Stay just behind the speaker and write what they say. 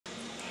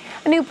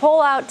A new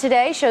poll out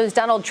today shows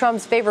Donald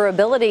Trump's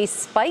favorability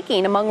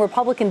spiking among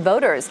Republican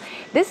voters.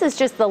 This is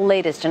just the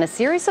latest in a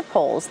series of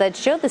polls that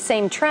show the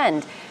same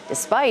trend.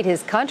 Despite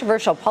his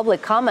controversial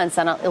public comments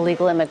on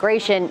illegal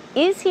immigration,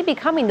 is he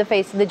becoming the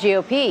face of the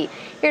GOP?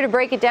 Here to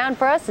break it down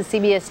for us is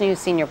CBS News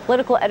senior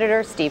political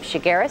editor Steve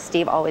Chaggaris.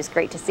 Steve, always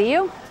great to see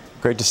you.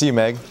 Great to see you,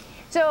 Meg.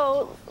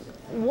 So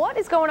what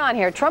is going on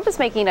here? Trump is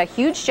making a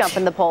huge jump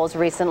in the polls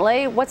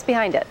recently. What's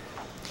behind it?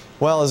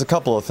 Well, there's a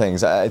couple of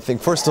things. I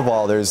think, first of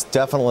all, there's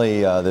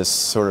definitely this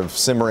sort of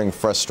simmering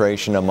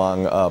frustration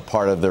among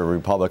part of the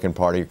Republican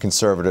Party,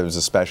 conservatives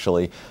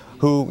especially,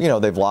 who,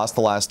 they've lost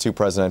the last two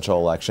presidential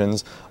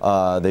elections.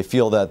 They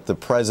feel that the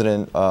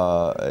president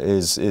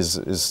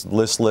is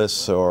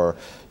listless or,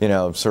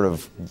 sort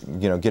of,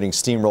 getting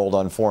steamrolled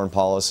on foreign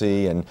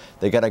policy. And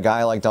they got a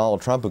guy like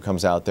Donald Trump who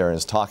comes out there and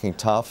is talking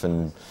tough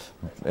and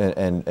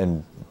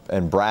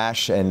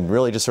brash and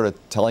really just sort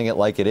of telling it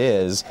like it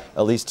is,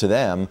 at least to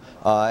them.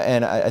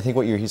 And I think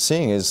what you're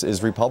seeing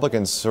is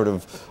Republicans sort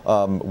of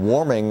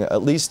warming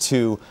at least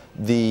to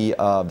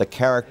the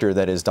character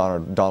that is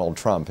Donald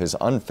Trump. His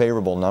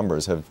unfavorable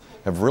numbers have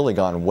really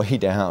gone way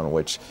down,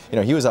 which,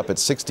 he was up at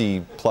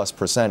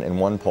 60+% in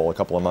one poll a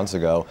couple of months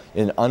ago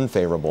in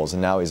unfavorables,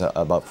 and now he's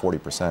about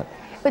 40%.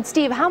 But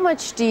Steve, how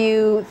much do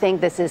you think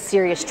this is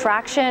serious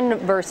traction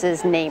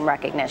versus name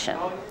recognition?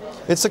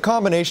 It's a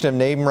combination of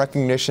name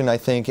recognition, I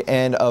think,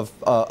 and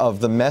of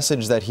the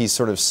message that he's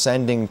sort of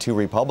sending to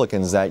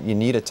Republicans that you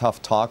need a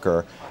tough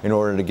talker in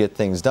order to get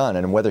things done.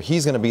 And whether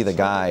he's going to be the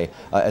guy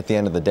at the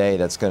end of the day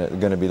that's going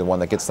to be the one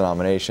that gets the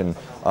nomination,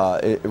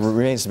 it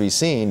remains to be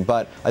seen.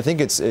 But I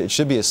think it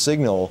should be a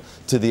signal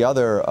to the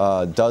other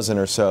dozen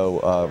or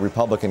so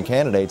Republican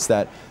candidates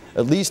that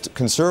at least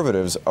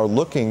conservatives are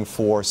looking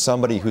for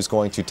somebody who's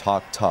going to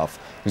talk tough,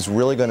 who's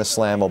really going to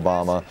slam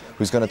Obama,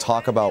 who's going to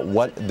talk about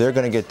what they're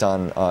going to get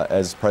done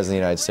as President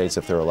of the United States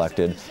if they're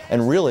elected.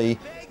 And really,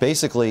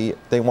 basically,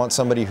 they want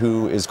somebody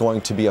who is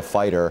going to be a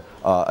fighter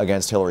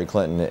against Hillary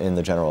Clinton in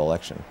the general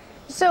election.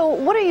 So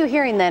what are you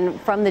hearing then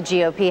from the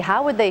GOP?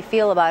 How would they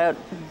feel about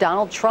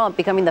Donald Trump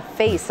becoming the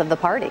face of the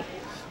party?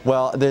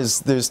 Well,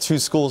 there's two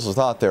schools of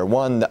thought there.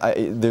 One,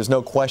 there's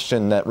no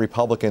question that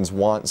Republicans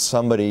want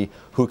somebody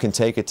who can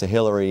take it to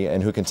Hillary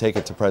and who can take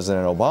it to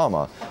President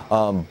Obama.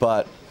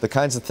 But the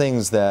kinds of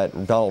things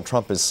that Donald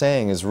Trump is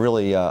saying is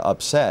really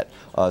upset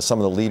some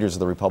of the leaders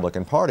of the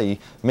Republican Party,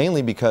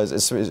 mainly because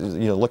it's,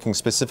 looking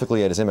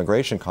specifically at his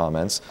immigration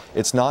comments,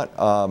 it's not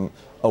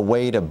a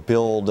way to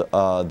build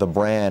the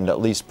brand,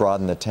 at least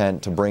broaden the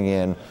tent to bring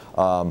in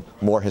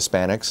more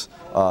Hispanics.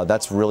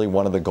 That's really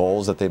one of the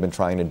goals that they've been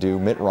trying to do.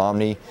 Mitt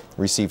Romney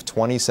received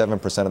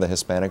 27% of the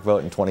Hispanic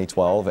vote in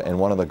 2012, and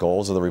one of the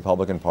goals of the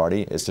Republican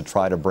Party is to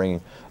try to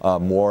bring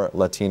more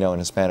Latino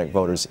and Hispanic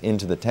voters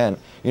into the tent.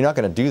 You're not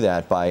going to do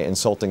that by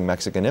insulting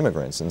Mexican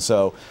immigrants. And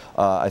so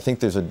I think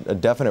there's a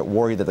definite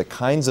worry that the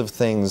kinds of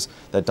things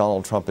that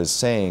Donald Trump is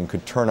saying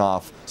could turn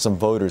off some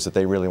voters that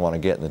they really want to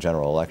get in the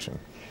general election.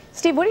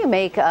 Steve, what do you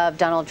make of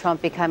Donald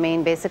Trump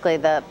becoming basically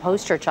the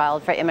poster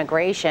child for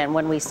immigration?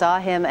 When we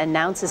saw him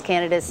announce his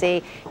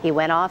candidacy, he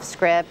went off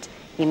script.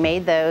 He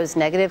made those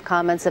negative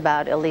comments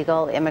about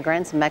illegal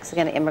immigrants,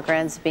 Mexican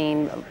immigrants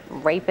being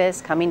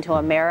rapists coming to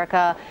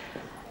America.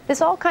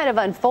 This all kind of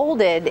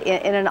unfolded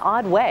in an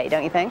odd way,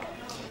 don't you think?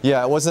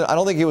 Yeah, I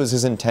don't think it was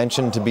his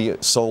intention to be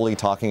solely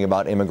talking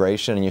about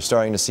immigration, and you're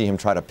starting to see him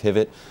try to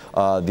pivot.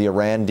 The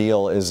Iran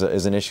deal is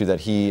an issue that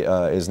he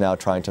is now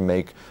trying to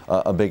make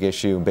a big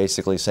issue,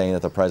 basically saying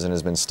that the president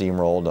has been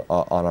steamrolled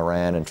on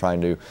Iran and trying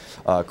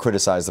to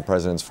criticize the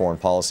president's foreign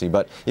policy.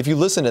 But if you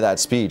listen to that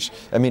speech,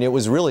 I mean, it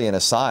was really an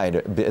aside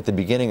at the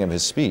beginning of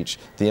his speech,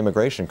 the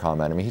immigration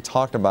comment. I mean, he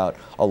talked about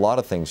a lot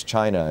of things,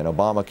 China and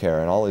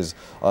Obamacare and all these,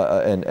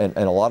 and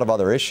a lot of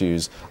other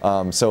issues.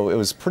 So it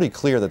was pretty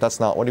clear that that's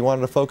not what he wanted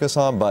to focus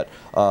on, but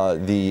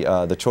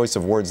the choice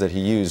of words that he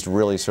used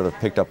really sort of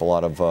picked up a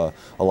lot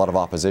of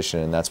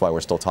opposition, and that's why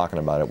we're still talking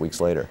about it weeks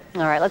later.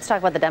 All right, let's talk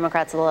about the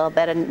Democrats a little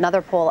bit.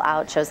 Another poll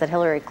out shows that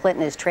Hillary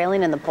Clinton is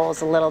trailing in the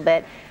polls a little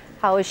bit.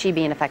 How is she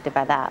being affected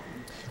by that?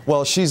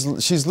 Well, she's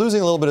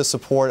losing a little bit of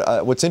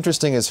support. What's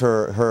interesting is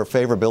her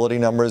favorability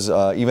numbers,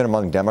 even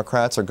among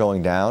Democrats, are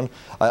going down.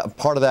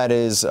 Part of that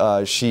is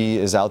she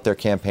is out there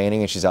campaigning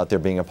and she's out there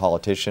being a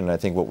politician. And I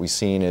think what we've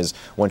seen is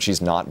when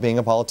she's not being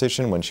a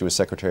politician, when she was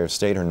Secretary of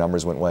State, her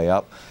numbers went way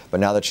up. But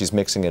now that she's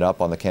mixing it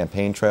up on the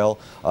campaign trail,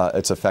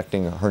 it's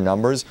affecting her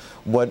numbers.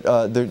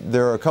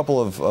 There are a couple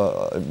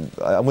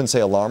of, I wouldn't say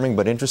alarming,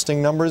 but interesting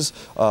numbers.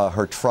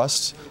 Her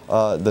trust,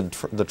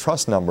 the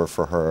trust number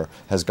for her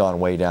has gone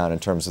way down in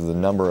terms of the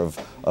number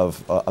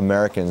of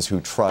Americans who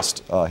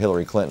trust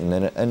Hillary Clinton,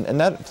 and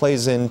that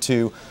plays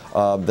into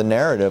the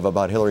narrative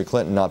about Hillary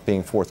Clinton not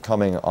being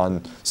forthcoming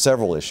on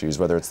several issues,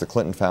 whether it's the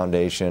Clinton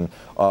Foundation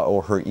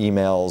or her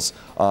emails.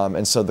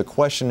 And so the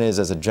question is,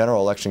 as a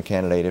general election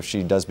candidate, if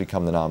she does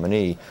become the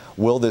nominee,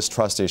 will this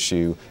trust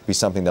issue be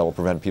something that will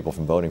prevent people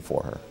from voting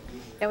for her?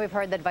 Now, we've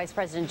heard that Vice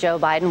President Joe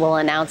Biden will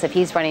announce if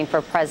he's running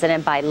for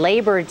president by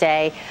Labor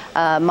Day.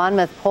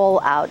 Monmouth poll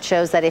out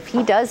shows that if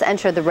he does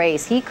enter the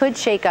race, he could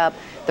shake up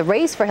the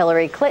race for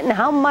Hillary Clinton.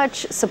 How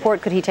much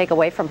support could he take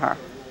away from her?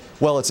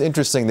 Well, it's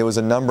interesting. There was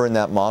a number in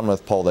that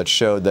Monmouth poll that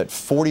showed that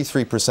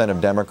 43%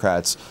 of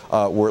Democrats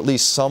were at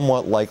least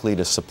somewhat likely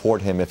to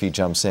support him if he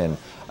jumps in.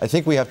 I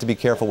think we have to be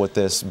careful with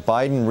this.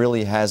 Biden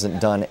really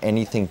hasn't done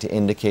anything to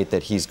indicate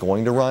that he's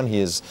going to run.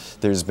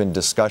 There's been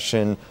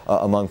discussion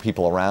among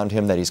people around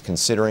him that he's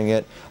considering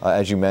it.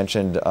 As you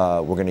mentioned,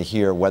 we're going to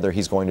hear whether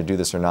he's going to do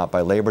this or not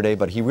by Labor Day,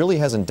 but he really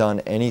hasn't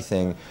done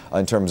anything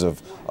in terms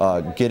of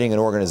getting an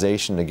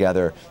organization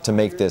together to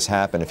make this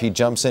happen. If he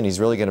jumps in, he's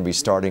really going to be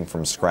starting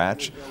from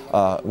scratch,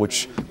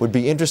 which would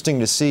be interesting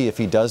to see if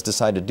he does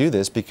decide to do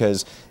this,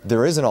 because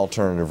there is an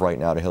alternative right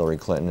now to Hillary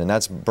Clinton, and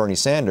that's Bernie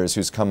Sanders,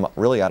 who's come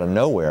really out of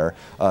nowhere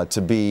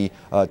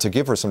to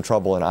give her some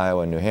trouble in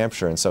Iowa and New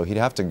Hampshire, and so he'd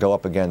have to go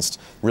up against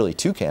really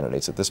two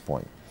candidates at this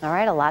point. All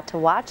right, a lot to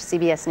watch.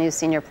 CBS News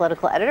senior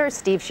political editor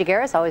Steve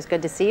Chaggaris, always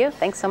good to see you.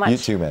 Thanks so much. You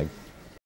too, Meg.